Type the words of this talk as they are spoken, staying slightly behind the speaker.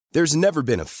There's never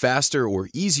been a faster or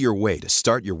easier way to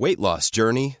start your weight loss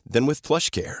journey than with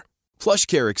PlushCare.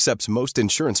 PlushCare accepts most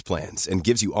insurance plans and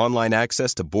gives you online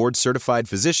access to board-certified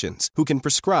physicians who can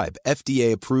prescribe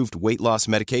FDA-approved weight loss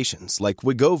medications like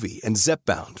Wegovy and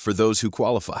Zepbound for those who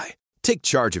qualify. Take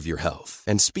charge of your health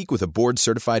and speak with a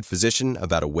board-certified physician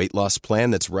about a weight loss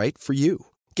plan that's right for you.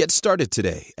 Get started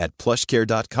today at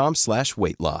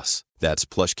plushcare.com/weightloss. That's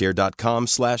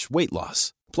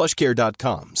plushcare.com/weightloss.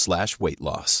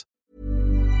 plushcare.com/weightloss.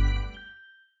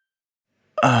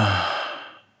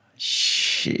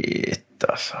 Shit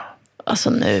alltså. Alltså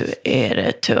nu är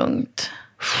det tungt.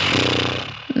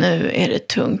 Nu är det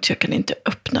tungt. Jag kan inte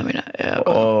öppna mina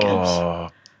ögon.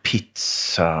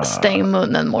 Pizza. Stäng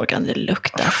munnen, Morgan. Det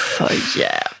luktar för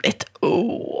jävligt.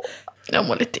 Jag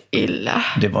mår lite illa.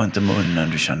 Det var inte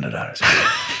munnen du kände där.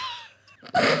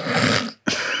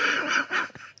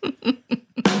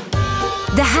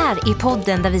 Det här är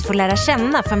podden där vi får lära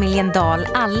känna familjen Dahl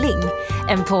Alling.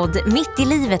 En podd mitt i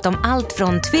livet om allt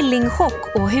från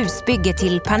tvillingchock och husbygge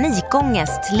till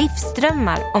panikångest,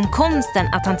 livsdrömmar, om konsten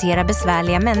att hantera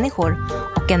besvärliga människor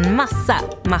och en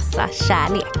massa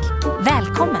kärlek.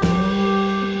 Välkommen!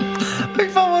 Fy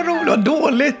fan vad roligt, vad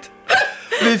dåligt!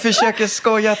 Vi försöker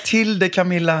skoja till det,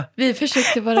 Camilla. Vi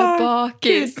försökte vara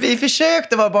bakis. Vi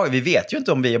försökte vara bakis. Vi vet ju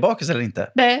inte om vi är bakis eller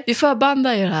inte. Nej, vi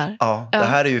förbandar ju det här. Ja, det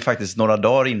här är ju faktiskt några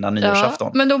dagar innan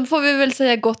nyårsafton. Ja, men då får vi väl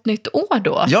säga gott nytt år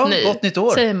då. Ja, gott nytt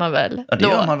år. Säger man väl. Ja, det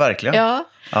gör man verkligen. Ja.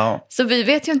 Ja. Så vi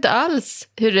vet ju inte alls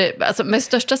hur det... Alltså med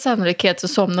största sannolikhet så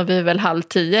somnar vi väl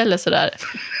 9:30 eller sådär.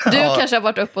 Du kanske har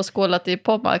varit uppe och skålat i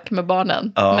Pommac med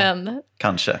barnen. Ja, men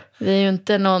kanske. Vi är ju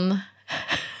inte någon...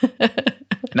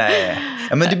 Nej,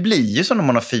 ja, men det blir ju som när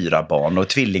man har 4 barn och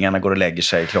tvillingarna går och lägger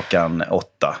sig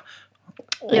 8:00.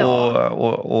 Ja.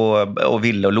 Och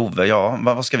Ville och Love, ja,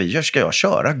 vad ska vi göra? Ska jag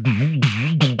köra?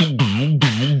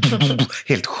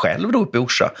 Helt själv då uppe i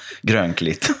Orsa,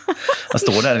 grönkligt. Man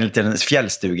står där i en liten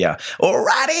fjällstuga.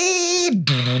 Alrighty!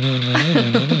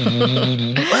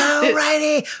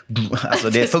 Alltså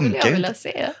det funkar ju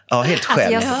inte. Ja, helt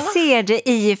själv. Alltså jag ser det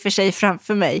i och för sig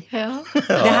framför mig. Ja.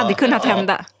 Det hade kunnat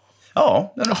hända.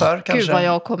 Ja, ungefär kanske. Gud vad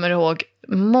jag kommer ihåg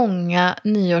många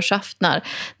nyårsaftnar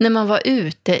när man var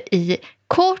ute i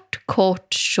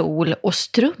kort kjol och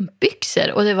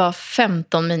strumpbyxor och det var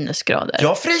 15 minusgrader.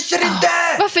 Jag fryser inte!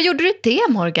 Varför gjorde du det,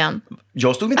 Morgan?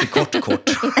 Jag stod inte kort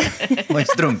och i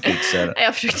strumpbyxor.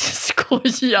 Jag försökte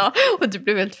skoja och du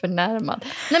blev helt förnärmad.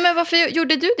 Nej, men varför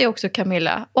gjorde du det också,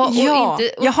 Camilla?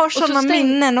 Jag har sådana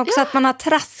minnen också att man har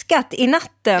traskat i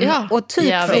natten och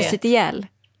typ frysit ihjäl.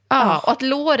 Ja, och att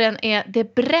låren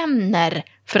det bränner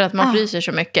för att man fryser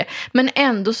så mycket. Men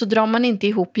ändå så drar man inte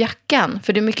ihop jackan,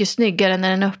 för det är mycket snyggare när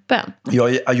den är öppen.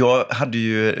 Jag hade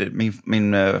ju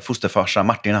min fosterfarsa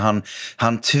Martin,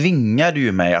 han tvingade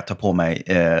ju mig att ta på mig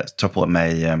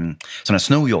sån här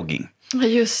snowjogging.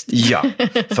 Just det. Ja,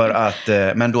 för att,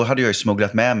 men då hade jag ju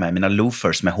smugglat med mig mina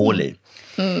loafers med hål i.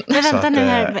 Men vänta nu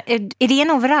här, är det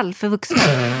en overall för vuxna?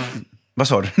 Vad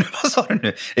sa du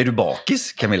nu? Är du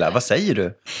bakis, Camilla? Vad säger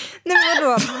du? Nej,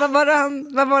 vadå?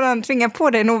 Vad var han tvingade på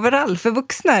dig? En overall för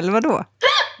vuxna, eller vadå?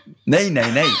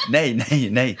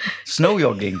 Nej.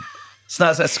 Snowjogging.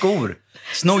 Skor.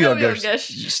 Snowjoggers.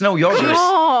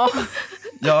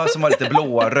 Ja, som var lite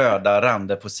blåa, röda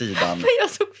rander på sidan. Jag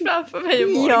såg framför mig i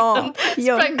morgonen.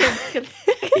 Sprang upp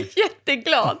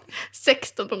jätteglad.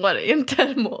 16 år i en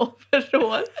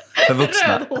termooverall. För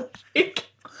vuxna. Rödhårig.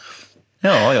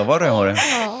 Ja, jag var rödhårig.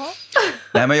 Ja.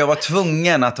 Nej, men jag var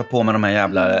tvungen att ta på mig de här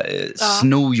jävla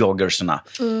snowjoggersarna.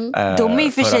 De är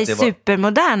ju för sig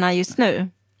supermoderna just nu.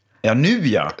 Ja, nu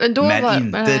ja. Men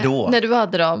inte då. När du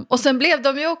hade dem. Och sen blev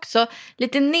de ju också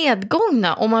lite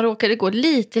nedgångna om man råkade gå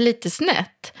lite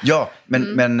snett. Ja,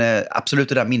 men absolut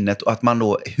det där minnet. Och att man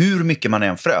då, hur mycket man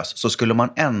än frös, så skulle man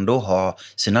ändå ha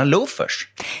sina loafers.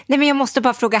 Nej, men jag måste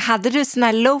bara fråga, hade du såna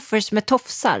här loafers med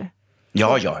tofsar?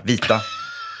 Ja, vita.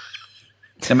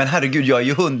 Nej, men herregud, jag är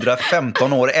ju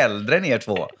 115 år äldre än er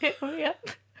två.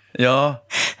 Ja.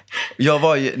 Jag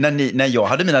var ju, när jag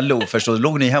hade mina loafers så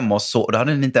låg ni hemma och så. Då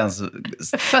hade ni inte ens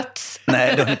fötts.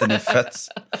 Nej, då hade inte ni fötts.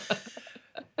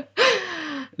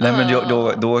 Nej, men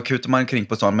då kutar man kring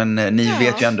på sånt. Men ni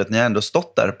vet ju ändå att ni har ändå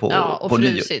stått där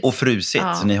och frusit.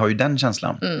 Så ni har ju den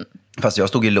känslan. Fast jag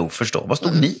stod i loafers då. Vad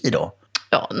stod ni i då?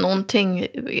 Ja, någonting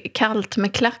kallt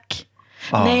med klack.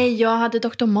 Nej, jag hade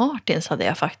Dr. Martins hade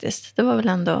jag faktiskt. Det var väl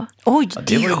ändå... Oj,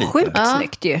 det är ju sjukt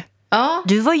snyggt ju. Ja.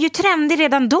 Du var ju trendig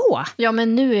redan då. Ja,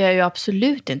 men nu är jag ju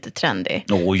absolut inte trendig.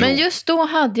 Men just då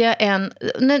hade jag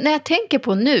när jag tänker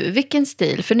på nu, vilken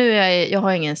stil? För nu jag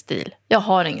har ingen stil. Jag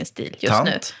har ingen stil just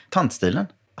nu. Tantstilen?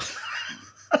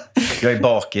 Jag är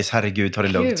bakis, herregud, ta det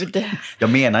lugnt. Gud. Jag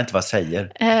menar inte vad jag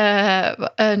säger.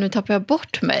 Nu tappar jag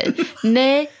bort mig.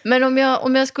 Nej, men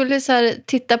om jag skulle så här,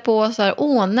 titta på så här,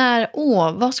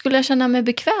 vad skulle jag känna mig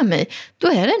bekväm i?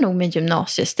 Då är det nog min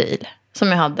gymnasiestil som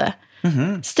jag hade.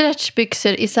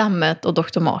 Stretchbyxor i sammet och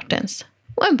Dr. Martens.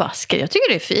 Och en basker, jag tycker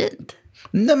det är fint.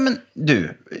 Nej men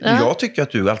du, jag tycker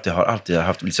att du alltid har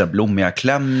haft lite så här blommiga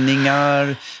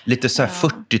klänningar, lite så här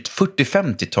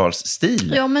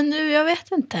 40-50-talsstil. Ja, men nu, jag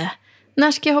vet inte.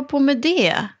 När ska jag ha på med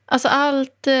det? Alltså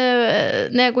allt,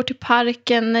 när jag går till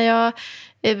parken, när jag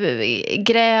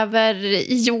gräver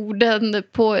i jorden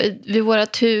vid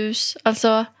vårat hus.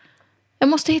 Alltså, jag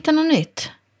måste hitta något nytt.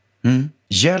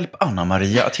 Hjälp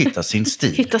Anna-Maria att hitta sin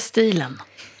stil. Hitta stilen.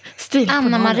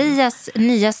 Anna-Marias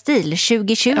nya stil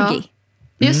 2020. Ja,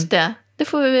 just det. Jag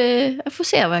får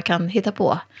se vad jag kan hitta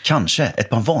på. Kanske ett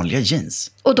par vanliga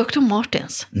jeans. Och Dr.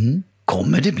 Martens.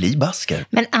 Kommer det bli basker?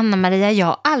 Men Anna-Maria, jag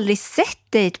har aldrig sett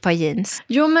dig i ett par jeans.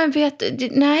 Jo, men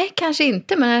nej, kanske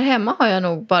inte. Men här hemma har jag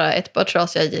nog bara ett par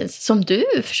trasiga jeans som du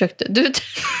försökte.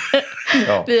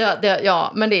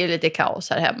 Ja, men det är lite kaos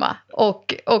här hemma.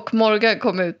 Och Morgan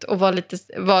kom ut och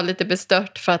var lite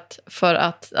bestört för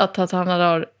att han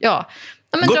hade... Ja,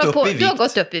 men du har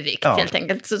gått upp i vikt helt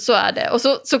enkelt. Så är det. Och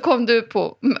så kom du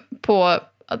på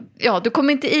du kom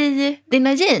inte i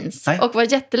dina jeans. Nej. Och var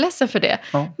jätteledsen för det.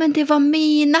 Ja. Men det var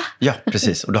mina. Ja,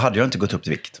 precis. Och då hade jag inte gått upp i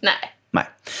vikt. Nej.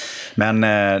 Men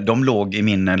de låg i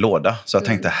min låda. Så jag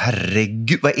tänkte,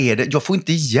 herregud, vad är det? Jag får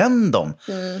inte igen dem.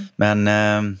 Men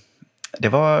det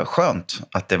var skönt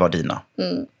att det var dina.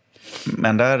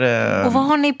 Men där... Och vad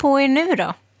har ni på er nu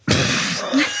då?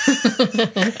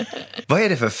 Vad är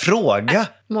det för fråga?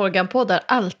 Morgan poddar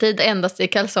alltid endast i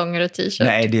kalsonger och t-shirt.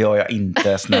 Nej, det gör jag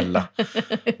inte, snälla.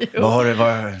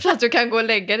 För att du kan gå och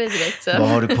lägga dig direkt sen. Vad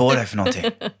har du på dig för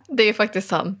någonting? Det är faktiskt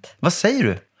sant. Vad säger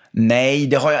du? Nej,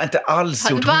 det har jag inte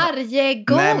alls gjort. Varje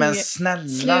gång. Nej, men snälla.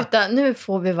 Sluta, nu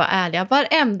får vi vara ärliga.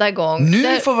 Varenda gång.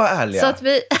 Nu får vi vara ärliga.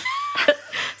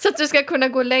 Så att du ska kunna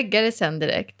gå och lägga dig sen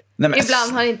direkt. Nej, men...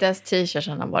 Ibland har inte ens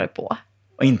t-shirtarna varit på.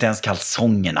 Och inte ens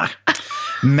kalsongerna.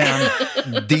 Men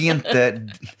det är inte...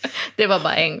 Det var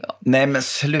bara en gång. Nej, men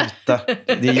sluta.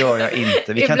 Det gör jag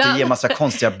inte. Vi kan inte ge massa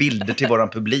konstiga bilder till våran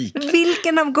publik.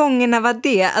 Vilken av gångerna var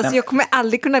det? Alltså, jag kommer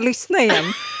aldrig kunna lyssna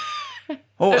igen.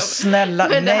 Snälla,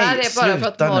 men det här nej, är bara för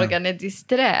att Morgan är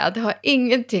disträ. Det har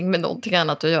ingenting med någonting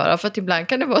annat att göra. För att ibland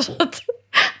kan det vara så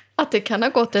att det kan ha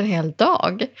gått en hel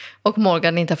dag och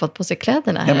Morgan inte har fått på sig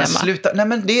kläderna här hemma. Men sluta. Nej,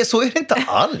 men så är det inte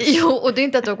alls. Jo, och det är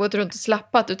inte att du har gått runt och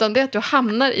slappat, utan det är att du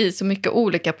hamnar i så mycket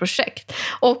olika projekt.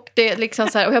 Och det är liksom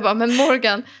så här, och jag bara, men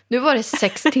Morgan, nu var det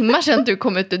 6 timmar sedan du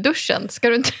kom ut ur duschen. Ska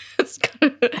du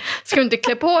inte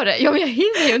klä på dig? Ja, men jag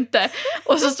hinner ju inte.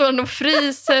 Och så står han och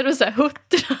fryser och så här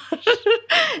huttrar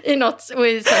i något, och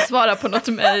så här, svarar på något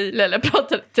mejl eller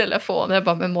pratar i telefon. Jag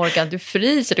bara, men Morgan, du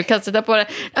fryser, du kan sätta på dig.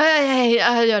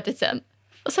 Jag gör det sen.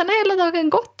 Och sen har hela dagen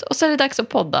gått. Och så är det dags att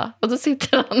podda. Och då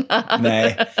sitter han här.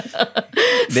 Nej.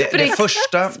 Det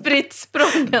första... Spritt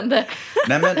språngande.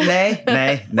 Nej.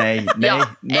 Ja,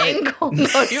 en gång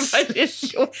har du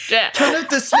faktiskt gjort det. Kan du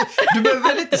inte du behöver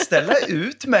väl inte ställa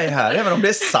ut mig här. Även om det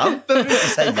är sant behöver du inte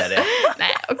säga det.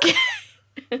 Nej, okej.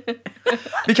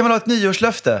 Vi kan väl ha ett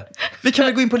nyårslöfte. Vi kan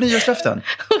väl gå in på nyårslöften.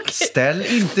 Okay. Ställ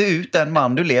inte ut den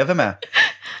man du lever med.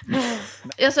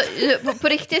 Alltså, på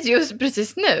riktigt just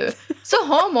precis nu så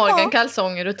har Morgan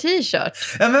kalsonger och t-shirt.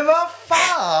 Ja, men vad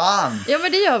fan? Ja,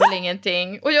 men det gör väl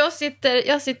ingenting. Och jag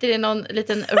sitter i någon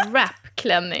liten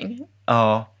wrap-klänning.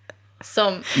 Ja.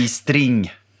 Som... I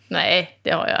string. Nej,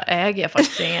 det har jag. Äger jag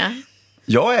faktiskt inga.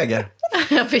 Jag äger.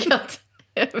 Jag vet.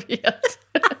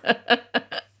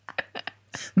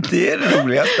 Det är det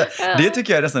roligaste. Det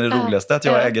tycker jag är nästan det roligaste, att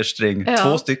jag äger string.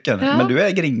 2 stycken. Men du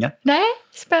äger inga. Nej,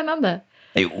 spännande.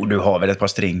 Jo, du har väl ett par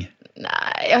string?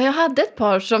 Nej, jag hade ett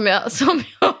par som jag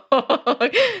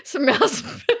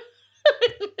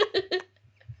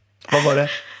Vad var det?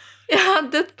 Jag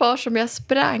hade ett par som jag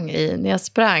sprang i när jag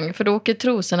sprang. För då åker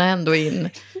trosorna ändå in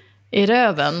i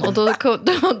röven. Och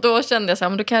då kände jag så här,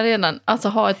 men då kan jag redan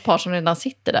ha ett par som redan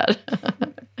sitter där.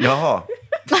 Jaha.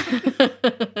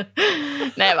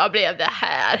 Nej, vad blev det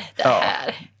här?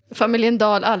 Här. Familjen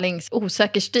Dahl Allings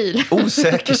osäker stil.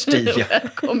 Osäker stil, ja.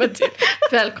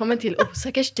 Välkommen till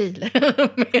osäker stil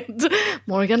med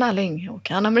Morgan Alling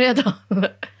och Anna-Maria Dahl.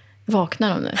 Vaknar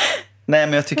de nu? Nej,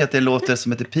 men jag tycker att det låter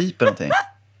som ett pip eller någonting.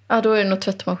 Ja, då är det nog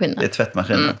tvättmaskinen. Det är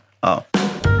tvättmaskinen, ja.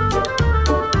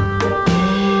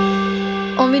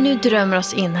 Om vi nu drömmer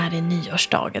oss in här i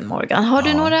nyårsdagen, Morgan. Har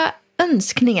du några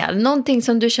önskningar? Någonting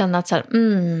som du känner att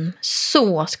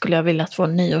så skulle jag vilja att vår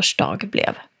nyårsdag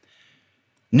blev?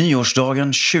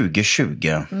 Nyårsdagen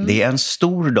 2020, det är en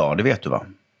stor dag, det vet du va?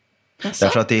 Jaså?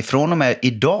 Därför att det är från och med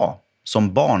idag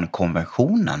som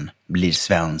barnkonventionen blir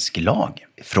svensk lag.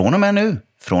 Från och med nu,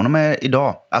 från och med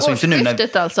idag. Alltså inte nu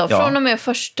Årsskiftet alltså, från och med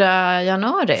 1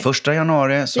 januari. 1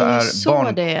 januari så är så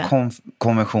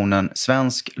barnkonventionen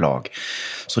svensk lag.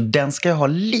 Så den ska jag ha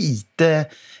lite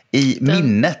i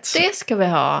minnet. Det ska vi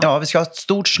ha. Ja, vi ska ha ett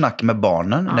stort snack med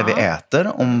barnen när vi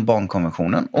äter om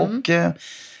barnkonventionen.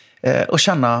 Och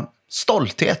känna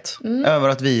stolthet över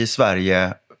att vi i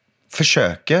Sverige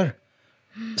försöker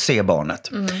se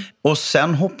barnet. Och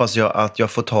sen hoppas jag att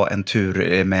jag får ta en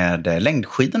tur med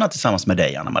längdskidorna tillsammans med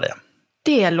dig, Anna-Maria.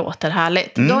 Det låter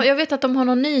härligt. Jag vet att de har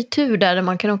någon ny tur där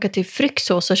man kan åka till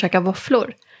Fryksås och käka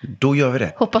våfflor. Då gör vi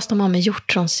det. Hoppas de har med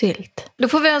hjortronsylt. Då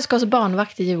får vi önska oss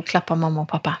barnvakt i julklapp av mamma och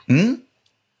pappa.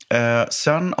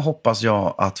 Sen hoppas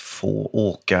jag att få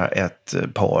åka ett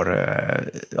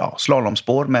par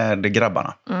slalomspår med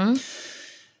grabbarna.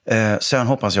 Sen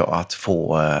hoppas jag att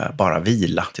få bara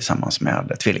vila tillsammans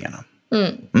med tvillingarna.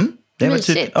 Det är väl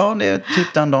typ, det är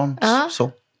typ den dagen.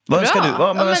 Så. Vad önskar du?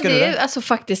 Vad önskar du? Är, alltså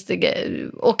faktiskt,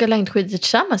 åka längdskidor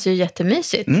tillsammans är ju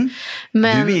jättemysigt.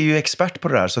 Men du är ju expert på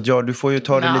det där, så att du får ju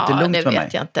ta det lite lugnt med mig. Det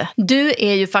vet jag inte. Du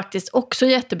är ju faktiskt också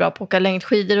jättebra på att åka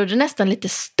längdskidor, och det är nästan lite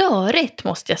störigt,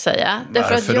 måste jag säga.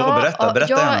 Varför då? Berätta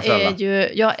gärna för alla.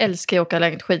 Jag älskar att åka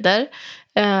längdskidor.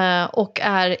 Och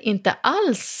är inte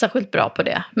alls särskilt bra på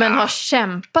det. Men har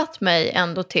kämpat mig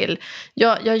ändå till.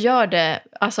 Jag gör det.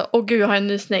 Alltså, gud, jag har en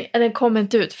nysning. Den kommer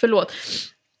inte ut, förlåt.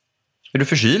 Är du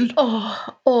förkyld?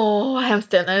 Vad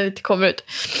hemskt det när det inte kommer ut.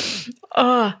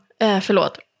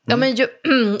 Förlåt. Ja, men gud,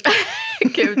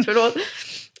 förlåt.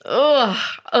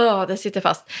 Det sitter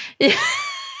fast.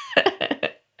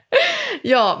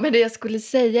 Ja, men det jag skulle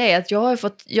säga är att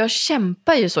jag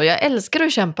kämpar ju så. Jag älskar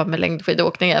att kämpa med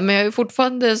längdskidåkningar, men jag har ju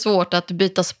fortfarande svårt att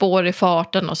byta spår i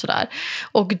farten och sådär.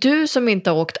 Och du som inte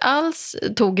har åkt alls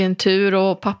tog en tur,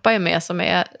 och pappa är med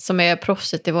som är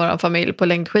proffset i vår familj på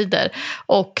längdskidor.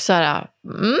 Och så här,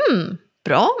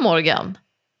 bra Morgan.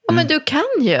 Ja, men du kan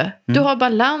ju. Du har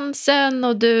balansen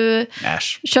och du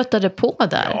köttade på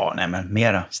där. Ja, nej men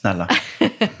mera, snälla.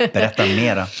 Berätta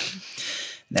mera.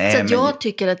 Nej, så att jag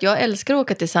tycker att jag älskar att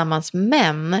åka tillsammans,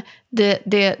 men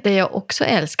det jag också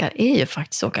älskar är ju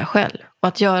faktiskt att åka själv. Och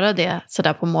att göra det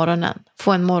sådär på morgonen.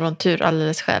 Få en morgontur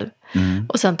alldeles själv.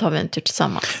 Och sen tar vi en tur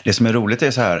tillsammans. Det som är roligt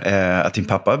är så här, att din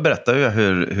pappa berättar ju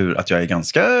hur att jag är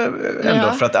ganska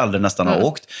ändå för att aldrig nästan har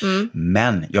åkt.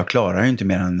 Men jag klarar ju inte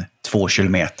mer än 2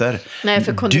 kilometer. Nej,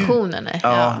 för konditionen.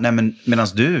 Nej, men medan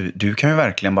du kan ju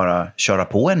verkligen bara köra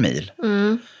på en mil.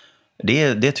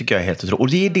 Det tycker jag är helt otroligt. Och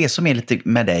det är det som är lite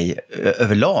med dig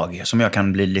överlag, som jag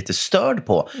kan bli lite störd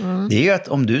på. Det är ju att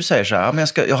om du säger så här, men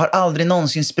jag har aldrig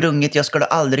någonsin sprungit, jag skulle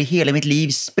aldrig i hela mitt liv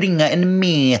springa 1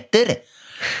 meter.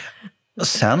 Och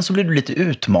sen så blir du lite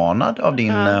utmanad av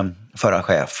din förra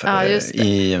chef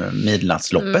i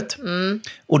midnattsloppet.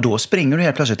 Och då springer du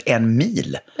helt plötsligt 1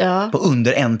 mil på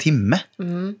under 1 timme.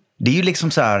 Det är ju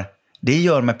liksom så här, det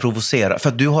gör mig provocera, för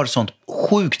att du har ett sånt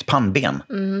sjukt pannben.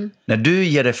 När du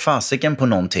ger dig fasiken på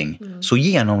någonting så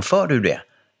genomför du det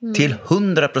till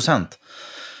 100%.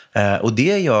 Och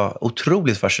det är jag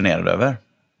otroligt fascinerad över.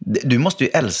 Du måste ju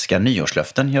älska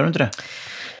nyårslöften, gör du inte det?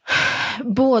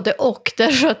 Både och,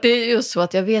 därför att det är just så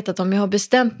att jag vet att om jag har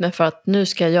bestämt mig för att nu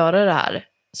ska jag göra det här,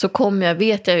 så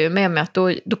vet jag ju med mig att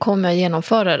då kommer jag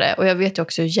genomföra det. Och jag vet ju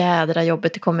också hur jädra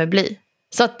jobbet det kommer bli.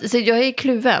 Så jag är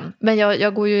kluven, men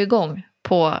jag går ju igång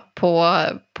på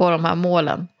de här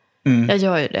målen. Jag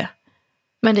gör ju det.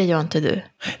 Men det gör inte du.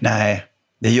 Nej,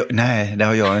 det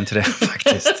gör inte det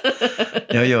faktiskt.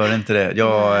 Jag gör inte det.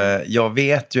 Jag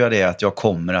vet ju det att jag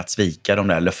kommer att svika de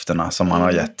där löftena som man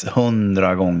har gett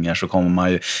 100 gånger. Så kommer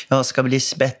man ju, jag ska bli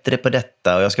bättre på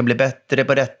detta och jag ska bli bättre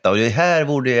på detta. Och det här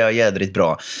borde jag jädrigt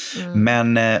bra.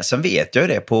 Men sen vet jag ju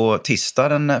det, på tisdag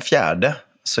den 4:e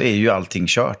så är ju allting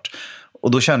kört.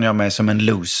 Och då känner jag mig som en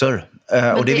loser.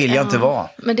 Och det vill jag inte vara.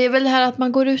 Men det är väl det här att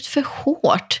man går ut för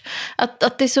hårt.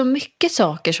 Att det är så mycket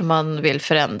saker som man vill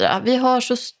förändra. Vi har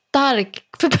så stark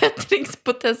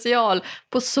förbättringspotential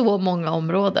på så många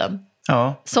områden.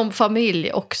 Ja. Som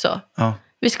familj också. Ja.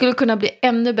 Vi skulle kunna bli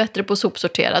ännu bättre på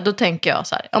sopsortera. Då tänker jag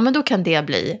så här, ja men då kan det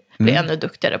bli ännu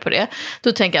duktigare på det.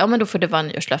 Då tänker jag, ja men då får det vara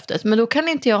nyårslöftet. Men då kan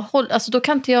inte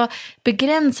jag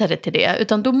begränsa det till det.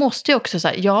 Utan då måste jag också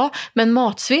säga, ja men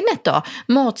matsvinnet då?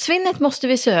 Matsvinnet måste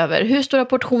vi se över. Hur stora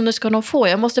portioner ska de få?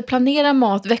 Jag måste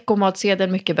planera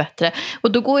veckomatsedeln mycket bättre.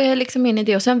 Och då går jag liksom in i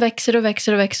det och sen växer och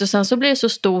växer och växer. Och sen så blir det så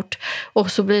stort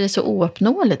och så blir det så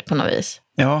ouppnåeligt på något vis.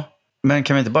 Ja, men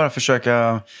kan vi inte bara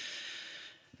försöka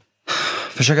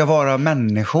vara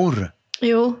människor?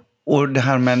 Jo. Och det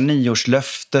här med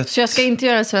nyårslöftet. Så jag ska inte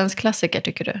göra en svensk klassiker,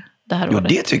 tycker du? Det här året?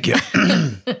 Det tycker jag.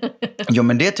 Jo,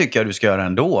 men det tycker jag du ska göra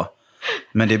ändå.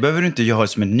 Men det behöver du inte göra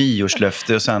som ett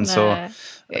nyårslöfte och sen så...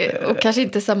 Och kanske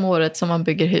inte samma året som man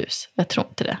bygger hus. Jag tror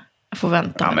inte det. Jag får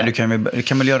vänta. Ja, men du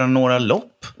kan väl göra några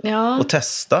lopp och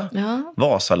testa. Ja.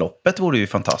 Vasaloppet vore ju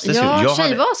fantastiskt. Ja,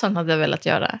 Tjejvasan hade jag velat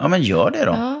göra. Ja, men gör det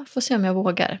då. Ja, får se om jag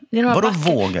vågar. Vadå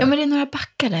vågar? Ja, men det är några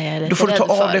backar där jag är lite då får du ta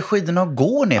rädd för. av dig skidorna och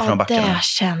gå ner från backarna. Det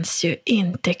känns ju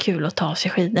inte kul att ta av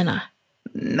sig skidorna.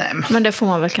 Nej, men det får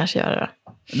man väl kanske göra.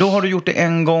 Då har du gjort det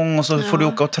en gång och så får du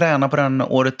åka och träna på den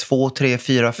året 2, 3,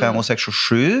 4, 5 och 6 och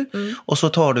 7. Och så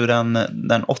tar du den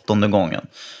 8:e gången.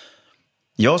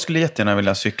 Jag skulle jättegärna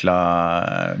vilja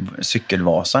cykla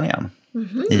cykelvasan igen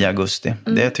i augusti.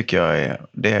 Det tycker jag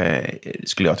det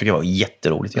skulle jag tycka var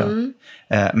jätteroligt att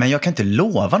göra. Men jag kan inte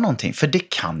lova någonting, för det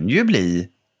kan ju bli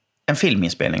en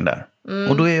filminspelning där.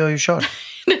 Och då är jag ju körd.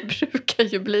 Det brukar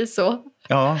ju bli så.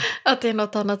 Ja. Att det är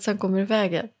något annat som kommer i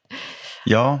vägen.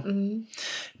 Ja,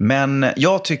 men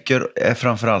jag tycker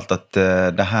framförallt att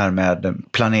det här med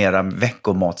planera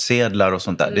veckomatsedlar och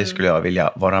sånt där, det skulle jag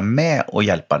vilja vara med och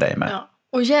hjälpa dig med. Ja.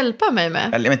 Och hjälpa mig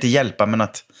med? Eller inte hjälpa, men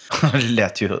att det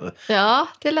lät ju... Ja,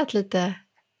 det lät lite...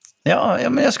 Ja,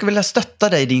 men jag skulle vilja stötta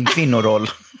dig i din kvinnoroll.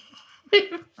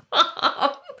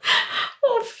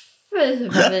 Åh, fy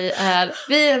vad vi är.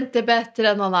 Vi är inte bättre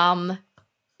än någon annan.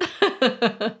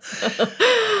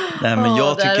 Nej, men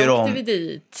jag tycker om... vi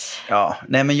dit. Ja,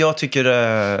 nej, men jag tycker...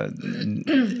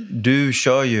 du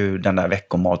kör ju den där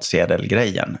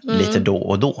veckomatsedelgrejen lite då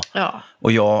och då. Ja.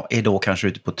 Och jag är då kanske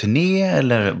ute på turné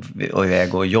eller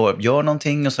iväg och gör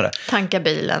någonting och sådär. Tanka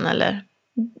bilen eller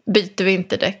byter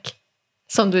vinterdäck.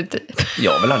 Som du inte...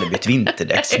 Jag har väl aldrig bytt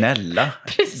vinterdäck, snälla.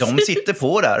 De sitter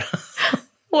på där.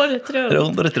 Året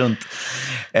runt. Året runt.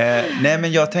 Nej,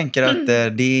 men jag tänker att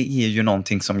det är ju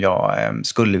någonting som jag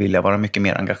skulle vilja vara mycket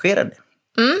mer engagerad i.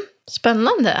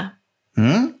 Spännande.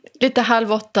 Lite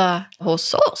 7:30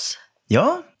 hos oss.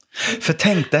 Ja, för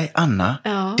tänk dig, Anna,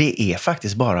 det är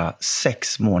faktiskt bara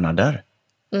 6 månader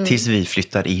tills vi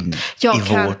flyttar in jag i vårt...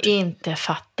 Jag kan inte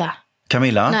fatta.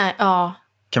 Camilla? Nej, ja.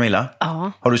 Camilla?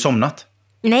 Ja. Har du somnat?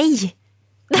 Nej.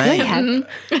 Nej. Här.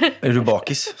 Är du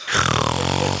bakis?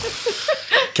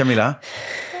 Camilla?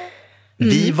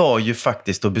 Vi var ju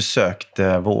faktiskt och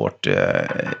besökte vårt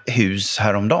hus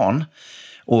häromdagen.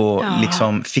 Och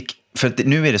liksom fick... För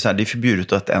nu är det så här, det är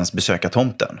förbjudet att ens besöka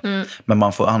tomten. Men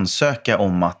man får ansöka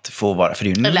om att få vara... För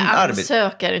det är ju eller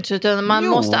ansöka, utan man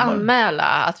måste anmäla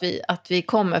att vi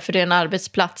kommer. För det är en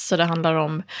arbetsplats, så det handlar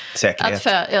om...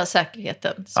 Säkerhet.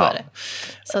 Säkerheten, så är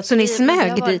det. Så ni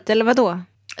smög dit, eller vadå?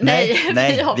 Nej,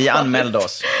 vi anmälde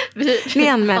oss. Ni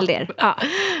anmälde er? Ja.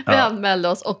 Vi anmälde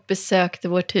oss och besökte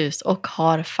vårt hus och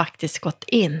har faktiskt gått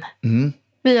in.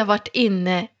 Vi har varit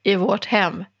inne i vårt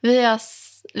hem. Vi har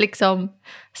liksom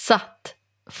satt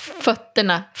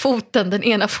den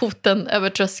ena foten över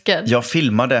tröskeln. Jag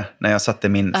filmade när jag satte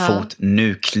min fot.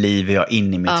 Nu kliver jag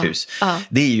in i mitt hus.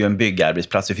 Det är ju en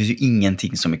byggarbetsplats. Det finns ju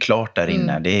ingenting som är klart där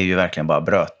inne. Det är ju verkligen bara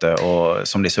bröte och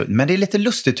som det ser ut. Men det är lite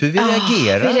lustigt hur vi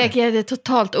reagerar. Vi reagerade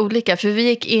totalt olika. För vi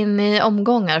gick in i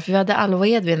omgångar. För vi hade Alva och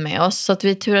Edvin med oss. Så att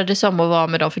vi turades om att vara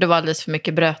med dem. För det var alldeles för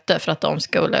mycket bröte för att de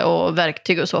skulle, och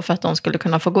verktyg och så, för att de skulle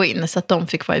kunna få gå in. Så att de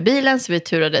fick vara i bilen. Så vi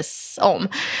turades om.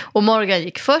 Och Morgan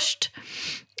gick först.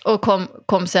 Och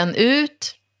kom sen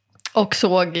ut och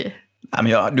såg... Ja,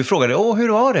 men du frågade, hur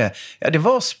var det? Ja, det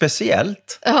var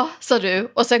speciellt. Ja, sa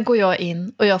du. Och sen går jag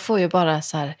in och jag får ju bara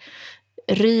så här...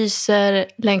 ryser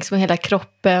längs med hela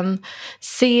kroppen,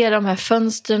 ser de här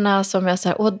fönsterna som jag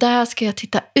säger, och där ska jag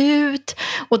titta ut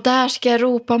och där ska jag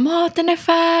ropa, maten är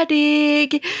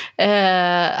färdig,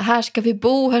 här ska vi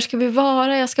bo, här ska vi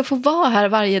vara, jag ska få vara här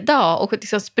varje dag, och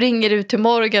liksom springer ut till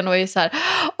Morgan och är så här,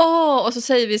 och så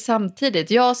säger vi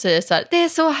samtidigt, jag säger så här, det är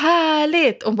så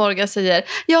härligt, och Morgan säger,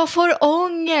 jag får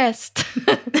ångest.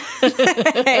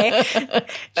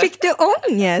 Fick du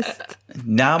ångest?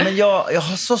 Nej, men jag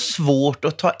har så svårt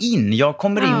att ta in. Jag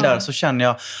kommer in där så känner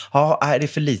jag, är det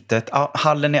för litet?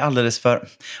 Hallen är alldeles för...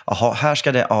 här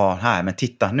ska det... nej, men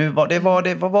titta, nu vad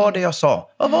var det jag sa?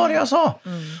 Vad var det jag sa?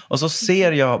 Och så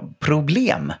ser jag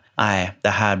problem. Nej, det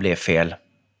här blev fel.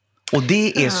 Och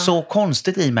det är så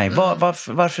konstigt i mig.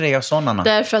 Varför är jag sån, Anna?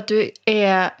 Därför att du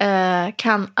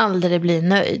kan aldrig bli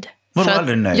nöjd. Vadå för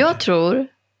aldrig nöjd? Jag tror...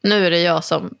 Nu är det jag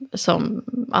som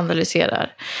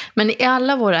analyserar. Men i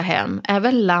alla våra hem,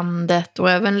 även landet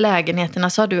och även lägenheterna,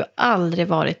 så har du aldrig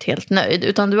varit helt nöjd.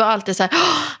 Utan du har alltid så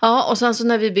här, och sen så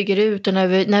när vi bygger ut och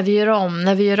när vi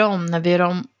gör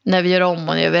om. när vi gör om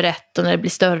och när vi gör rätt och när det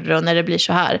blir större och när det blir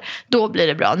så här, då blir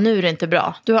det bra. Nu är det inte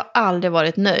bra. Du har aldrig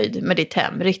varit nöjd med ditt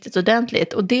hem riktigt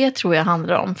ordentligt. Och det tror jag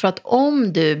handlar om. För att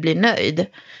om du blir nöjd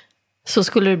så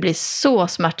skulle det bli så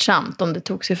smärtsamt om det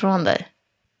togs ifrån dig.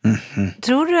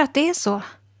 Tror du att det är så?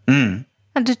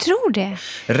 Ja, du tror det?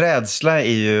 Rädsla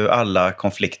är ju alla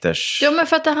konflikters Ja, men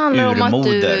för att det handlar om att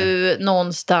urmoder. du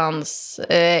någonstans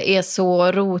är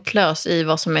så rotlös i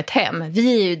vad som är ett hem.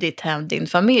 Vi är ju ditt hem, din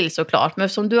familj såklart. Men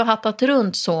eftersom du har hattat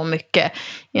runt så mycket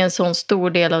i en sån stor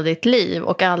del av ditt liv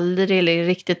och aldrig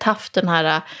riktigt haft den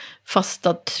här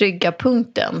fasta, trygga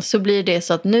punkten, så blir det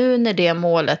så att nu när det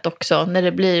målet också, när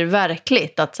det blir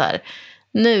verkligt att så här,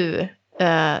 nu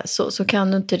så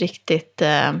kan du inte riktigt...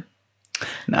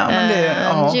 Nej, men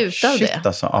det, njuta av det.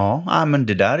 Alltså, ja, men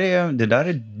det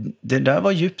där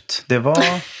var djupt. Det var...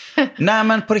 Nej,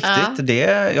 men på riktigt,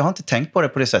 jag har inte tänkt på det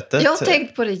på det sättet. Jag har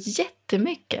tänkt på det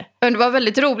jättemycket. Men det var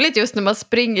väldigt roligt just när man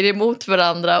springer emot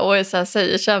varandra och så här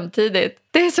säger samtidigt: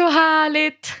 det är så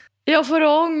härligt, jag får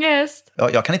ångest.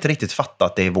 Jag kan inte riktigt fatta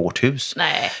att det är vårt hus.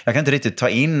 Nej. Jag kan inte riktigt ta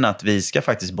in att vi ska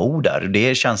faktiskt bo där.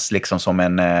 Det känns liksom som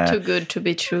en... Too good to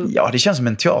be true. Ja, det känns som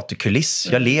en teaterkuliss.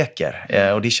 Jag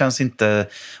leker. Och det känns inte...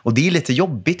 Och det är lite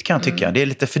jobbigt kan jag tycka. Det är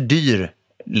lite för dyr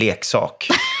leksak.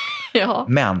 Ja.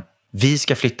 Men vi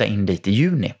ska flytta in dit i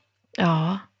juni.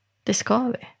 Ja, det ska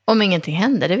vi. Om ingenting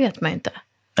händer, det vet man ju inte.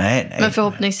 Nej. Men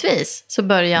förhoppningsvis så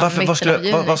börjar mitten av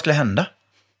juni. Vad skulle hända?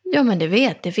 Ja, men det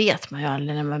vet man ju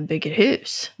aldrig när man bygger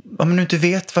hus. Om du inte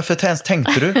vet, varför ens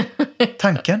tänkte du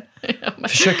tanken?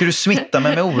 Försöker du smitta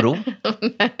mig med oro?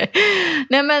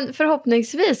 Nej, men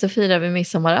förhoppningsvis så firar vi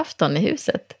midsommarafton i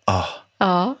huset.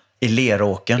 Ja. I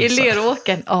Leråken. I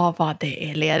Leråken. Vad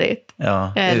det är lerigt.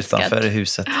 Ja, utanför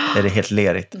huset är det helt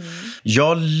lerigt.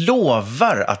 Jag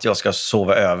lovar att jag ska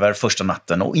sova över första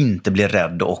natten och inte bli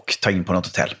rädd och ta in på något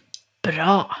hotell.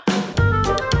 Bra.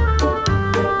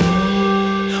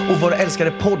 Och våra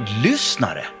älskade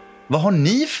poddlyssnare, vad har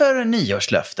ni för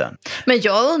nyårslöften? Men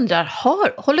jag undrar,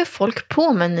 håller folk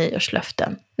på med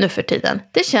nyårslöften nu för tiden?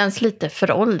 Det känns lite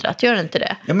föråldrat, gör det inte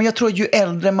det? Ja, men jag tror att ju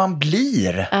äldre man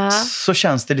blir så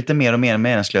känns det lite mer och mer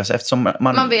meningslöst eftersom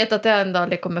man vet att det ändå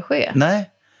aldrig kommer ske. Nej,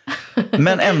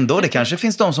 men ändå, det kanske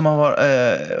finns de som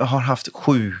har haft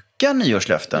sjuka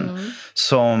nyårslöften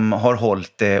som har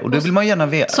hållit det, och då vill man gärna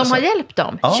veta. Som har hjälpt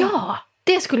dem? Ja.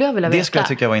 Det skulle jag vilja veta. Det skulle jag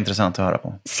tycka var intressant att höra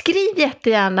på. Skriv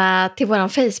jättegärna till vår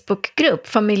Facebookgrupp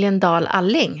Familjen Dahl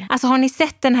Alling. Alltså, har ni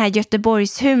sett den här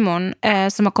Göteborgshumorn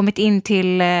som har kommit in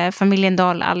till Familjen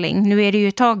Dahl Alling? Nu är det ju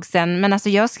ett tag sedan, men alltså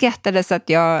jag skrattade så att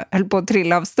jag höll på att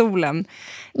trilla av stolen.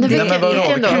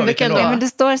 Vilken då? Men det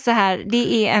står så här,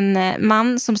 det är en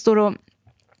man som står och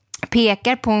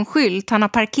pekar på en skylt. Han har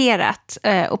parkerat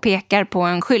och pekar på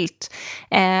en skylt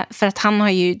för att han har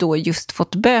ju då just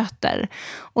fått böter.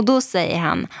 Och då säger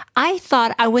han: I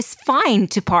thought I was fine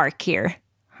to park here.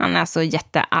 Han är alltså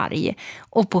jättearg.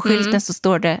 Och på skylten så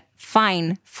står det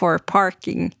fine for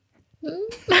parking.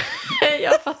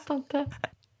 Jag fattar inte.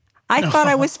 I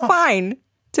thought I was fine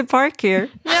to park here.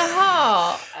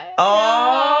 Jaha.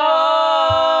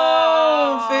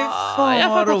 Fy fan, jag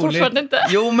fattar roligt. Fortfarande inte.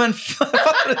 Jo, men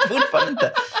fattar du fortfarande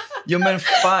inte? Jo, men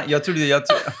fan, jag trodde...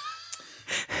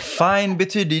 Fine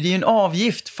betyder ju en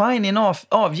avgift. Fine är en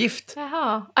avgift.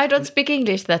 Jaha. I don't speak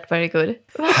English that very good.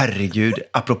 Herregud,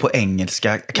 apropå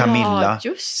engelska, Camilla. Ja,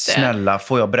 just det. Snälla,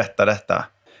 får jag berätta detta?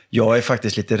 Jag är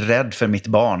faktiskt lite rädd för mitt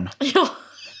barn. Ja.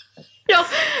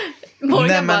 Morgan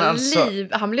Nej, men bara, alltså,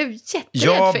 han blev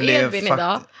jätterädd för Edvin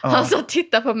idag. Han sa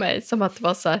titta på mig som att det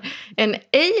var så här, en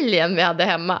alien vi hade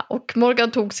hemma. Och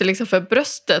Morgan tog sig liksom för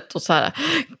bröstet och så här,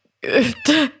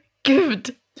 Gud.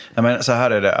 Ja, men så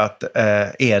här är det att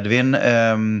Edvin,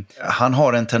 han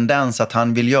har en tendens att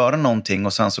han vill göra någonting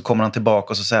och sen så kommer han tillbaka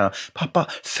och så säger han: pappa,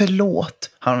 förlåt.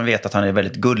 Han vet att han är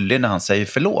väldigt gullig när han säger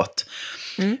förlåt.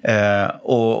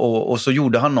 Och så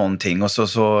gjorde han någonting och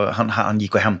så han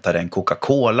gick och hämtade en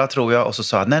Coca-Cola, tror jag, och så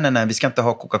sa han: nej, vi ska inte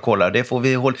ha Coca-Cola, det får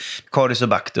vi hålla Karis och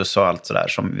Baktus och allt sådär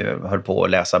som vi höll på att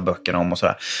läsa böckerna om och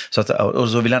sådär. Och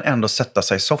så ville han ändå sätta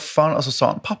sig i soffan och så sa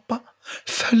han: pappa,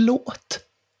 förlåt.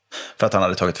 För att han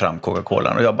hade tagit fram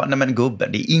Coca-Cola. Och jag bara: nej men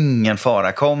gubben, det är ingen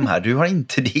fara, kom här, du har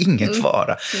inte, det är ingen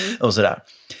fara. Och sådär.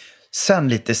 Sen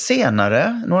lite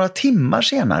senare, några timmar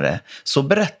senare, så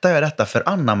berättar jag detta för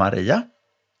Anna-Maria.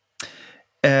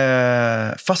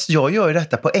 Fast jag gör ju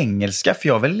detta på engelska, för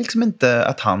jag vill liksom inte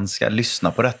att han ska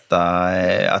lyssna på detta,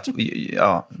 att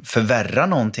förvärra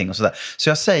någonting och sådär. Så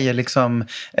jag säger liksom: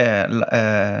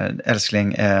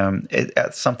 älskling,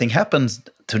 something happened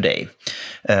today.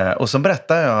 Och så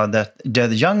berättar jag that the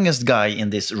youngest guy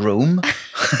in this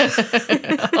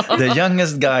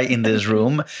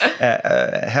room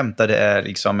hämtade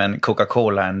liksom en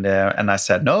Coca-Cola and I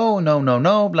said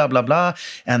no, bla bla bla.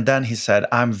 And then he said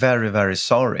I'm very, very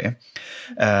sorry.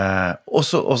 Och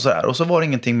så var det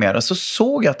ingenting mer. Och så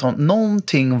såg jag att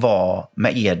någonting var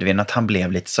med Edvin, att han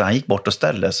blev lite så, han gick bort och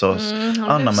ställde så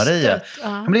Anna-Maria.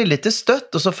 Han blev lite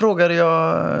stött och så frågade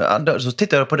jag, så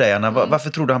tittade jag på dig Anna, varför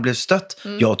tror du han blev stött?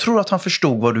 Jag tror att han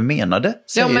förstod vad du menade,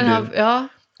 säger du.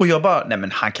 Och jag bara, nej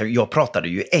men jag pratade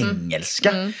ju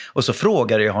engelska. Och så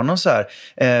frågade jag honom så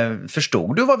här,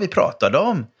 förstod du vad vi pratade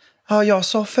om? Ja, jag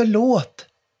sa förlåt.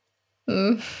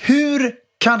 Hur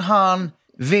kan han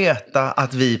veta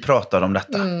att vi pratade om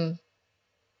detta?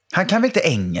 Han kan väl inte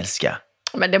engelska?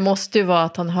 Men det måste ju vara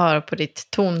att han hör på ditt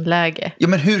tonläge. Ja,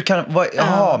 men hur kan...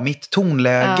 mitt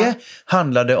tonläge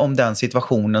handlade om den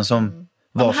situationen som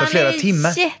var för flera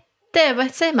timmar.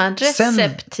 Vad säger man?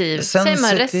 Receptiv. Säger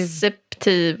man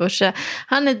receptiv? Och så.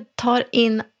 Han tar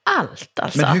in allt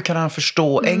alltså. Men hur kan han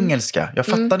förstå engelska? Jag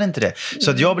fattade inte det.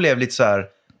 Så att jag blev lite så här...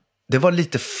 Det var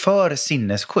lite för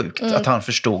sinnessjukt att han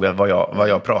förstod vad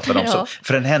jag pratade om. Så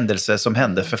för en händelse som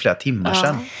hände för flera timmar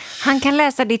sedan. Han kan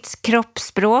läsa ditt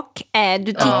kroppsspråk.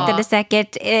 Du tittade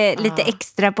säkert lite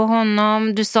extra på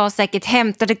honom. Du sa säkert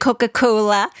hämtade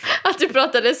Coca-Cola. Att du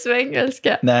pratade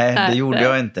svengelska. Nej, det gjorde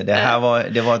jag inte. Det var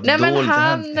ett dolt hemligt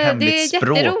språk. Det är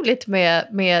jätteroligt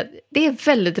med det är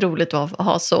väldigt roligt att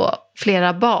ha så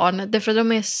flera barn. Därför att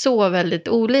de är så väldigt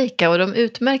olika. Och de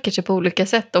utmärker sig på olika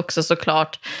sätt också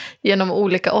såklart. Genom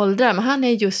olika åldrar. Men han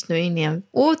är just nu inne i en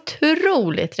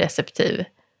otroligt receptiv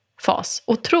fas.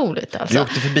 Otroligt alltså. Vi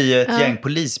åkte förbi ett gäng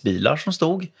polisbilar som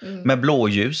stod med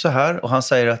blåljus så här. Och han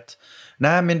säger att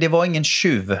nej men det var ingen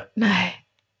tjuv. Nej.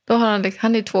 Då har han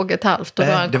är 2,5.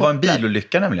 Nej, det var en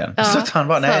bilolycka nämligen. Så att han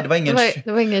bara, nej det var ingen tjuv.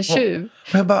 Det var ingen tjuv.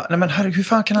 Och jag bara, nej men herregud, hur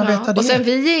fan kan han veta det? Och sen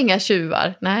vi är inga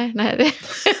tjuvar. Nej.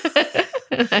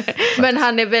 Men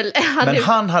han är väl...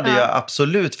 Han hade ju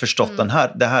absolut förstått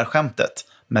det här skämtet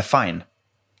med fine.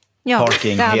 Ja,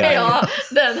 Parking here. Ja,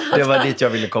 det var dit jag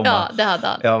ville komma. Ja, det hade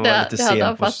han. Jag var lite sen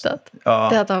hade fattat. Ja.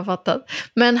 Det hade han fattat.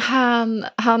 Men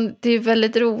han, det är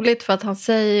väldigt roligt för att han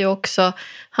säger också,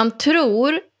 han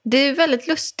tror, det är väldigt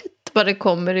lustigt var det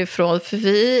kommer ifrån. För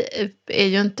vi är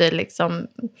ju inte liksom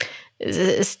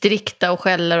strikta och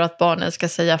skäller att barnen ska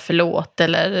säga förlåt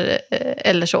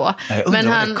eller så. Jag undrar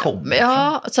var det kommer.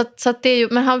 Ja, så att det är ju,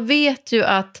 men han vet ju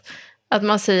att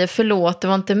man säger förlåt, det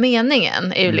var inte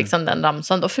meningen. Är ju liksom den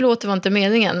ramsan då. Förlåt, det var inte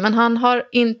meningen. Men han har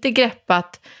inte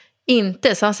greppat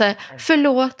inte. Så han säger,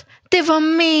 förlåt, det var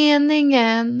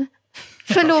meningen.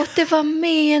 Förlåt, det var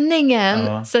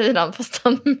meningen. Säger han, fast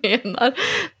han menar.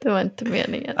 Det var inte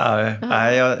meningen.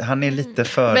 Nej, han är lite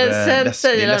för men sen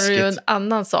säger han läskigt. ju en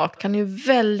annan sak. Han är ju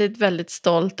väldigt, väldigt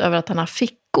stolt över att han har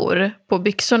fickor på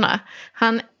byxorna.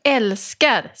 Han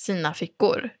älskar sina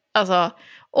fickor. Alltså,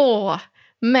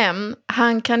 men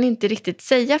han kan inte riktigt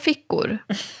säga fickor.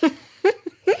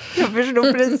 Jag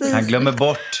förstår precis. Han glömmer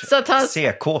bort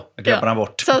CK. Glömmer han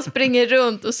bort. Så han springer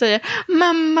runt och säger,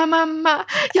 mamma,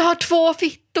 jag har 2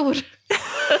 fittor.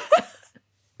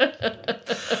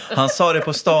 Han sa det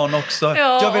på stan också.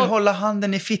 Ja. Jag vill hålla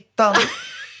handen i fittan.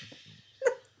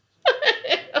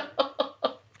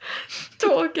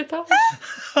 Tråkigt han.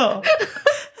 Ja.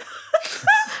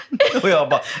 Och jag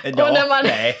bara,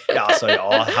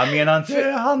 han menar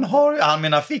inte, han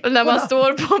menar fickorna. När man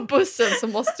står på bussen så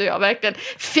måste jag verkligen,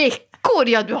 fickor,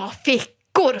 ja du har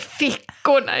fickor,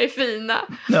 fickorna är fina.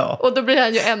 Ja. Och då blir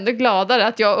han ju ännu gladare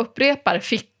att jag upprepar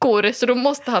fickor, så då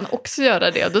måste han också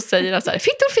göra det. Och då säger han så här,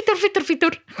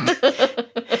 fittor.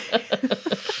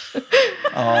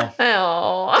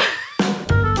 Ja.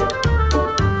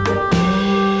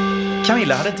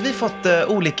 Camilla, hade inte vi fått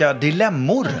olika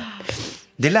dilemmor?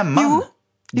 Dilemman. Jo,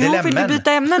 vill vi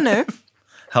byta ämne nu?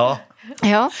 Ja.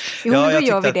 Ja, jo, då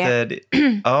gör vi det.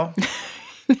 Ja.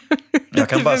 Jag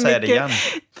kan bara säga det igen.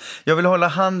 Jag vill hålla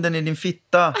handen i din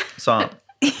fitta, sa han.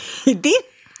 I din?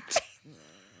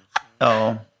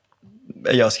 Ja.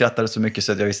 Jag skrattade så mycket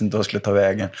så att jag visste inte vad jag skulle ta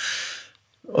vägen.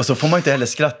 Och så får man inte heller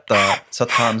skratta så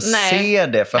att han ser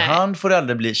det. För han får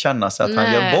aldrig känna sig att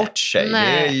han gör bort sig.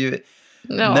 Nej. Det är ju...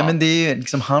 Ja. Nej, men det är ju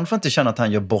liksom, han får inte känna att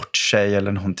han gör bort sig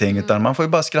eller någonting, utan man får ju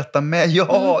bara skratta med.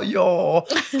 Ja,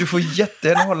 du får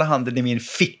jättegärna hålla handen i min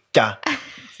ficka,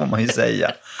 får man ju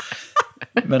säga.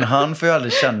 Men han får ju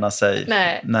aldrig känna sig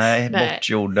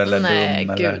bortgjord eller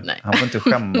dum. Han får inte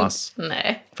skämmas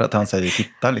för att han säger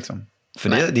fitta liksom. För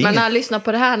det men när han lyssnar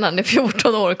på det här när han är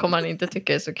 14 år kommer han inte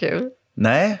tycka det är så kul.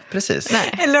 Nej, precis.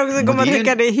 Nej. Eller också kommer man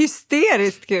tycka det är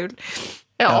hysteriskt kul.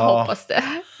 Jag hoppas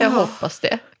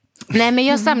det. Nej, men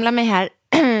jag samlar mig här.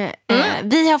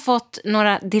 Vi har fått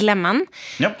några dilemman.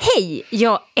 Ja. Hej,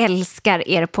 jag älskar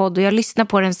er podd och jag lyssnar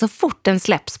på den så fort den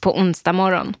släpps på onsdag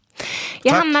morgon.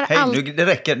 Tack, hej, det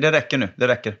räcker nu.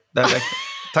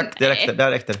 Tack, det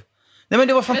räckte. Nej, men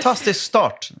det var fantastisk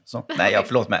start. Så, nej,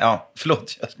 förlåt mig. Ja,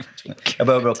 förlåt. Jag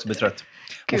behöver också bli trött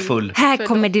och full. Här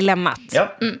kommer dilemmat.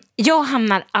 Ja. Jag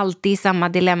hamnar alltid i samma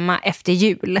dilemma efter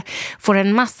jul. Får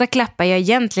en massa klappar jag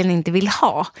egentligen inte vill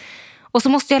ha. Och så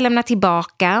måste jag lämna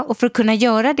tillbaka. Och för att kunna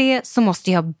göra det så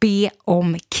måste jag be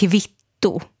om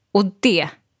kvitto. Och det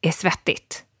är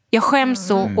svettigt. Jag skäms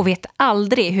så och vet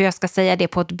aldrig hur jag ska säga det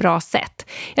på ett bra sätt.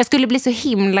 Jag skulle bli så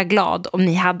himla glad om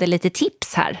ni hade lite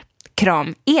tips här.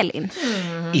 Kram, Elin.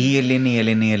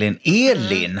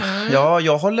 Elin. Ja,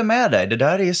 jag håller med dig. Det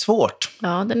där är svårt.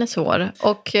 Ja, den är svår.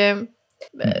 Och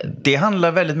det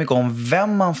handlar väldigt mycket om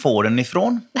vem man får den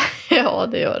ifrån. ja,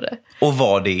 det gör det. Och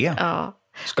vad det är, Ja.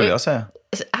 skulle jag säga.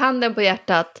 Handen på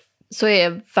hjärtat, så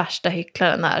är värsta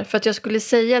hycklaren här. För att jag skulle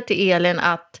säga till Elin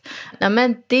att nej,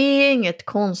 men det är inget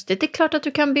konstigt. Det är klart att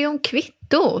du kan be om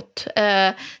kvittot.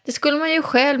 Det skulle man ju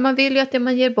själv. Man vill ju att det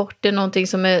man ger bort är någonting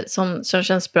som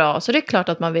känns bra. Så det är klart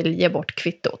att man vill ge bort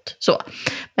kvittot. Så.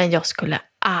 Men jag skulle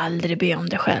aldrig be om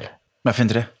det själv. Varför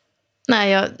inte det?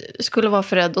 Nej, jag skulle vara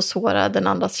för rädd att såra den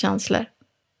andras känslor.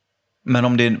 Men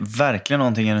om det är verkligen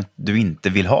någonting du inte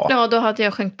vill ha. Ja, då hade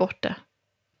jag skänkt bort det.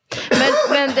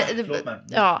 Men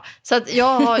ja, så att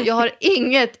jag har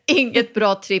inget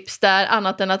bra tips där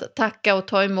annat än att tacka och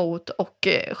ta emot och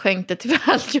skänka det till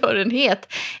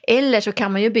välgörenhet. Eller så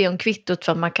kan man ju be om kvittot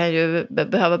för att man kan ju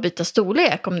behöva byta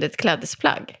storlek om det är ett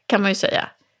klädesplagg, kan man ju säga.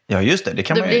 Ja, just det. Det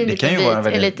kan, det kan ju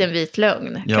vara en liten vit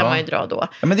lögn kan man ju dra då.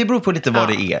 Ja, men det beror på lite vad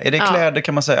det är. Är det kläder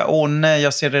kan man säga, nej,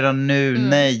 jag ser redan nu,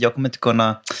 nej, jag kommer inte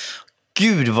kunna...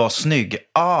 Gud vad snygg.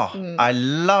 I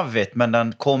love it. Men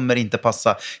den kommer inte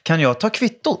passa. Kan jag ta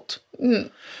kvittot?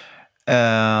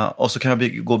 Och så kan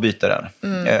jag gå och byta den.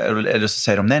 Eller så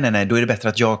säger de nej, då är det bättre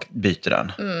att jag byter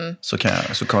den. Så kan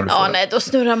du få nej, då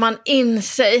snurrar man in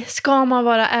sig. Ska man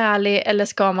vara ärlig eller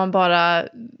ska man bara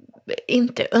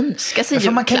inte önska sig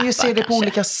julklappar? Man kan ju se det på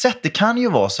olika sätt. Det kan ju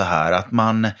vara så här att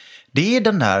det är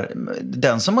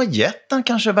den som har gett den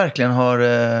kanske verkligen har,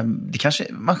 det kanske,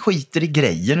 man skiter i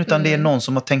grejen utan det är någon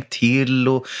som har tänkt till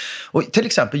och till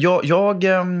exempel, jag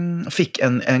fick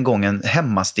en gång en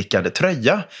hemmastickad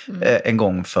tröja en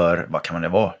gång för, vad kan det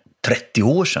vara, 30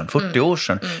 år sedan, 40 år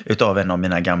sedan utav en av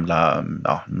mina gamla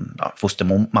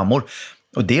fostermammor.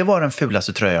 Och det var den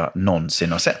fulaste tröja jag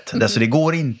någonsin har sett. Alltså det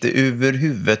går inte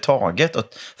överhuvudtaget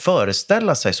att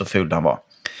föreställa sig så ful den var.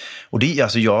 Och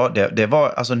det var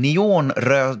alltså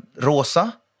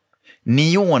neonrosa,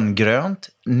 neongrönt,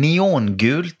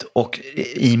 neongult och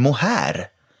i mohair.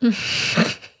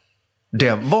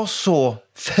 Det var så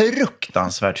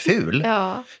fruktansvärt ful.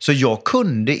 Ja. Så jag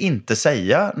kunde inte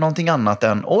säga någonting annat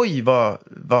än oj,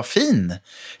 vad fin.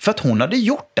 För att hon hade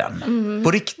gjort den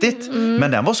på riktigt.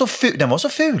 Men den var så ful. Det var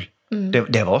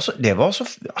så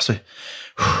alltså,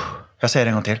 jag säger det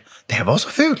en gång till. Det var så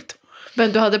fult.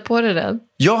 Men du hade på dig den?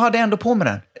 Jag hade ändå på mig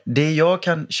den. Det jag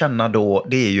kan känna då,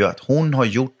 det är ju att hon har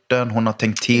gjort den, hon har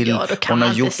tänkt till. Ja, då kan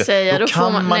man inte säga. Då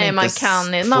kan man, nej, man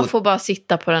kan inte. Man får bara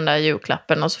sitta på den där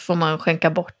julklappen och så får man skänka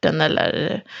bort den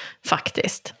eller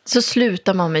faktiskt. Så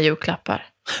slutar man med julklappar.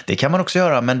 Det kan man också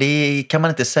göra, men det kan man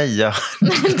inte säga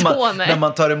när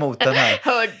man tar emot den här.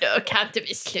 Hör du, kan inte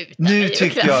vi sluta nu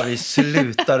tycker jag vi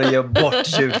slutar och ger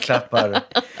bort julklappar.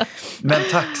 Men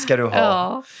tack ska du ha.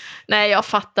 Ja. Nej, jag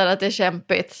fattar att det är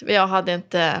kämpigt. Jag hade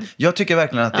inte... Jag tycker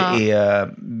verkligen att det är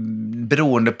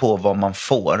beroende på vad man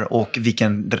får och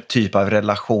vilken typ av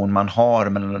relation man har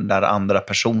med den där andra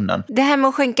personen. Det här med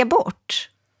att skänka bort.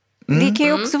 Det kan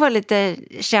ju också vara lite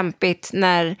kämpigt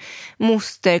när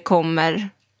moster kommer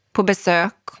på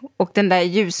besök och den där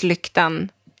ljuslyktan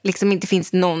liksom inte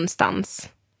finns någonstans.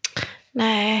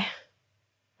 Nej,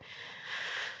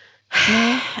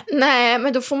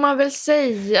 men då får man väl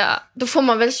säga, då får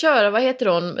man väl köra, vad heter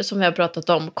hon som vi har pratat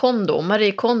om, Kondo,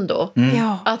 Marie Kondo.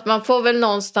 Ja. Att man får väl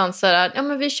någonstans så här, ja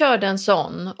men vi körde en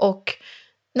sån och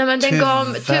nej men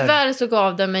tyvärr så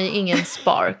gav den mig ingen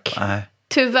spark. Nej.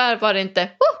 Tyvärr var det inte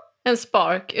en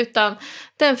spark, utan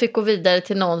den fick gå vidare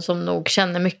till någon som nog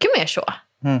känner mycket mer så.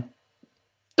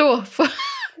 Då får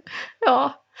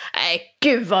nej,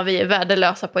 gud vad vi är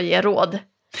värdelösa på att ge råd.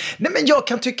 Nej, men jag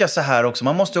kan tycka så här också.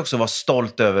 Man måste också vara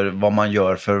stolt över vad man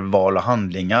gör för val och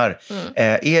handlingar.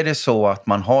 Är det så att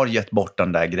man har gett bort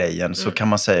den där grejen så kan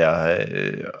man säga,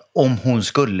 om hon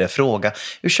skulle fråga,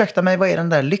 ursäkta mig, vad är den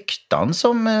där lyktan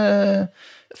som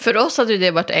För oss hade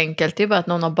det varit enkelt. Det är bara att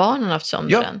någon av barnen har haft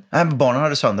sönder den. Ja, barnen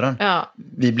hade sönder den. Ja.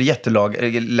 Vi blev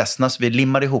ledsna, så vi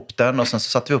limmade ihop den och sen så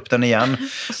satte vi upp den igen.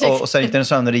 och sen gick den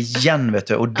sönder igen, vet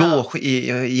du. Och då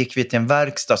gick vi till en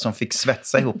verkstad som fick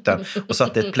svetsa ihop den och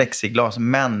satte ett plexiglas.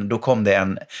 Men då kom det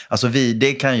en... Alltså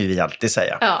det kan ju vi alltid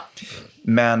säga. Ja.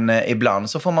 Men ibland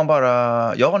så får man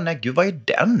bara... Ja, nej gud, vad är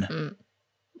den?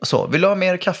 Så, vill du ha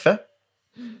mer kaffe?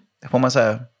 Det får man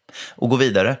säga. Och gå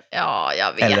vidare. Ja,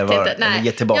 jag vet eller inte. Nej. Eller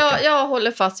ge tillbaka. Jag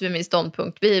håller fast vid min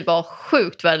ståndpunkt. Vi var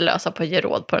sjukt värdelösa på att ge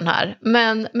råd på den här.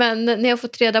 Men ni har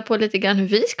fått reda på lite grann hur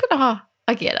vi skulle ha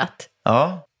agerat.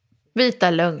 Ja. Vita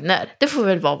lögner. Det får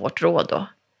väl vara vårt råd då.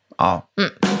 Ja.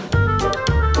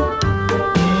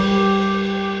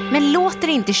 Men låter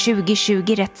inte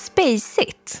 2020 rätt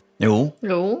spacigt? Jo.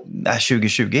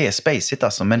 2020 är spacigt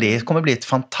alltså, men det kommer bli ett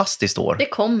fantastiskt år. Det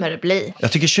kommer det bli.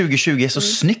 Jag tycker 2020 är så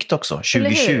snyggt också.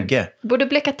 2020. Borde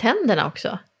bleka tänderna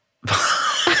också.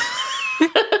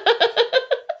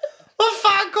 Vad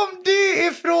fan kom det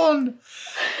ifrån?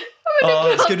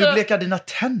 Ska du bleka dina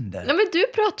tänder? Ja, men du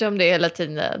pratar ju om det hela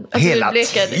tiden. Att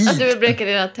du vill bleka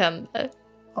dina tänder.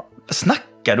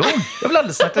 Snackar du om? Jag vill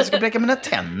aldrig snacka att jag ska bleka mina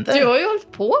tänder. Du har ju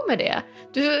hållit på med det.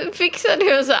 Du fixade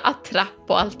ju en sån här attrapp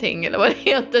och allting, eller vad det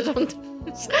heter,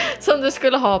 som du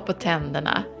skulle ha på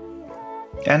tänderna.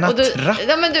 En attrapp?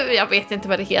 Jag vet inte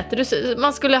vad det heter.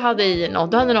 Man skulle ha det i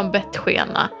något. Du hade någon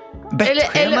bettskena.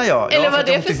 Bettskena, ja. Eller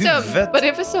var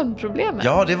det för sömnproblemen?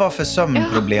 Ja, det var för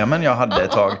sömnproblemen jag hade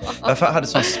ett tag. Jag hade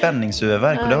sån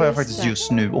spänningshuvudvärk och det har jag faktiskt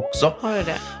just nu också. Har du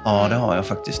det? Ja, det har jag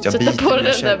faktiskt. Jag sätta på den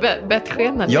där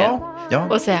bettskenan igen. Ja.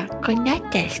 Och säga,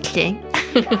 godnatt älskling.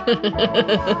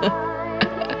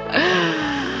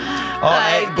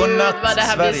 Nej, godnatt vad det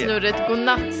här Sverige. blir snurret.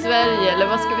 Godnatt Sverige, eller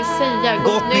vad ska vi säga?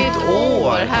 Gott nytt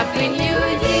år. Happy New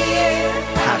Year.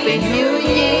 Happy New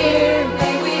Year.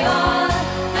 May we all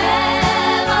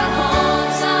have our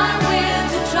homes on will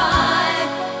to try.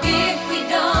 If we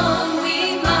don't, we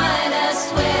might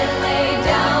as well lay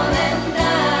down and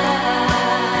die.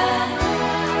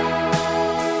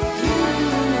 You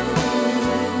and I.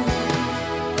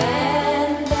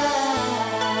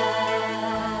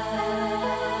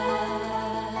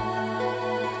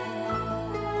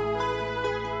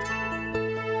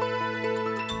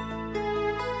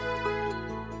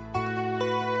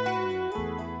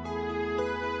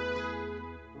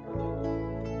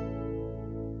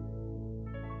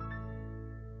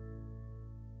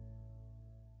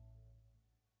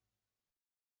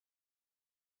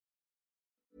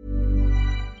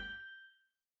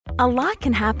 A lot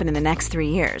can happen in the next 3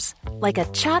 years. Like a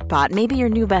chatbot may be your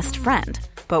new best friend.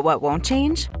 But what won't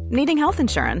change? Needing health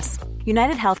insurance.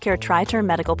 United Healthcare Tri-Term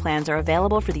Medical Plans are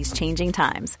available for these changing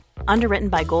times. Underwritten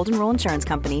by Golden Rule Insurance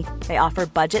Company, they offer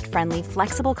budget-friendly,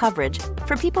 flexible coverage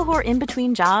for people who are in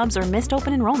between jobs or missed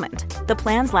open enrollment. The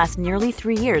plans last nearly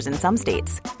 3 years in some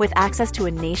states, with access to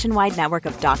a nationwide network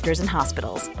of doctors and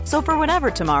hospitals. So for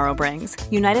whatever tomorrow brings,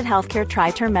 United Healthcare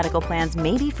Tri-Term Medical Plans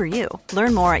may be for you.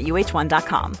 Learn more at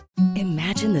uh1.com.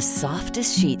 Imagine the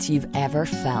softest sheets you've ever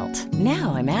felt.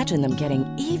 Now imagine them getting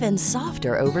even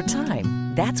softer over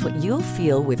time. That's what you'll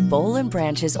feel with Boll &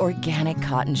 Branch's organic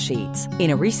cotton sheets.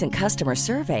 In a recent customer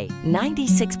survey,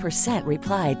 96%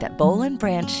 replied that Boll &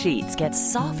 Branch sheets get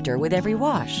softer with every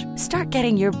wash. Start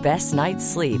getting your best night's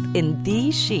sleep in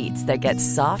these sheets that get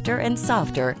softer and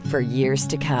softer for years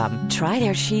to come. Try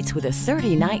their sheets with a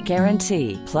 30-night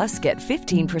guarantee. Plus, get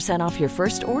 15% off your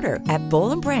first order at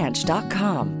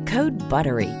bollandbranch.com. Code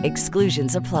BUTTERY.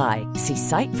 Exclusions apply. See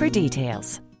site for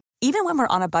details. Even when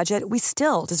we're on a budget, we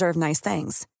still deserve nice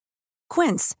things.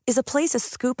 Quince is a place to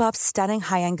scoop up stunning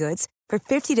high-end goods for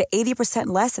 50 to 80%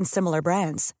 less than similar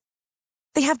brands.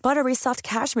 They have buttery soft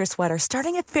cashmere sweaters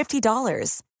starting at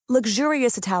 $50,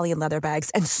 luxurious Italian leather bags,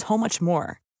 and so much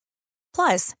more.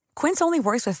 Plus, Quince only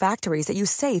works with factories that use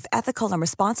safe, ethical, and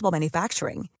responsible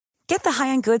manufacturing. Get the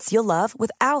high-end goods you'll love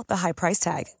without the high price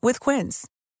tag with Quince.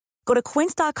 Go to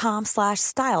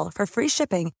quince.com/style for free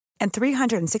shipping and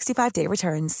 365-day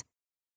returns.